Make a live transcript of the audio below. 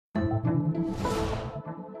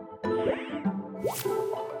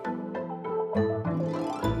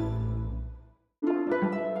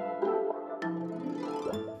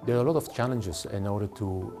There are a lot of challenges in order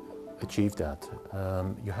to achieve that.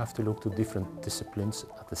 You have to look to different disciplines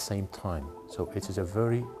at the same time. So it is a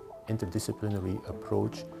very interdisciplinary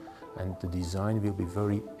approach, and the design will be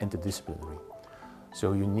very interdisciplinary.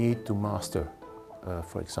 So you need to master,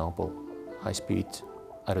 for example, high-speed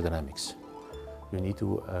aerodynamics. You need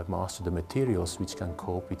to master the materials which can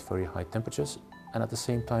cope with very high temperatures, and at the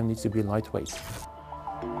same time needs to be lightweight.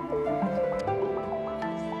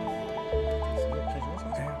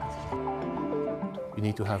 You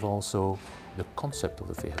need to have also the concept of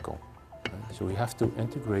the vehicle. So we have to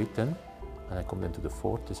integrate them, and I come then to the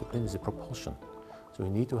fourth discipline, is the propulsion. So you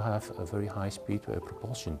need to have a very high-speed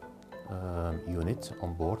propulsion unit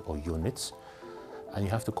on board, or units, and you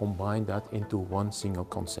have to combine that into one single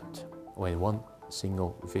concept, or in one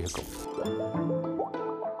single vehicle.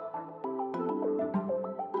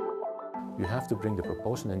 You have to bring the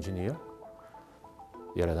propulsion engineer,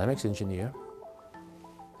 the aerodynamics engineer,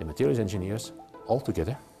 the materials engineers all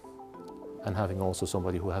together, and having also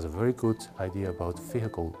somebody who has a very good idea about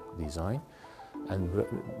vehicle design, and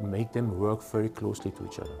make them work very closely to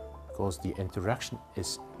each other, because the interaction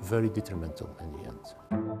is very detrimental in the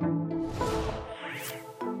end.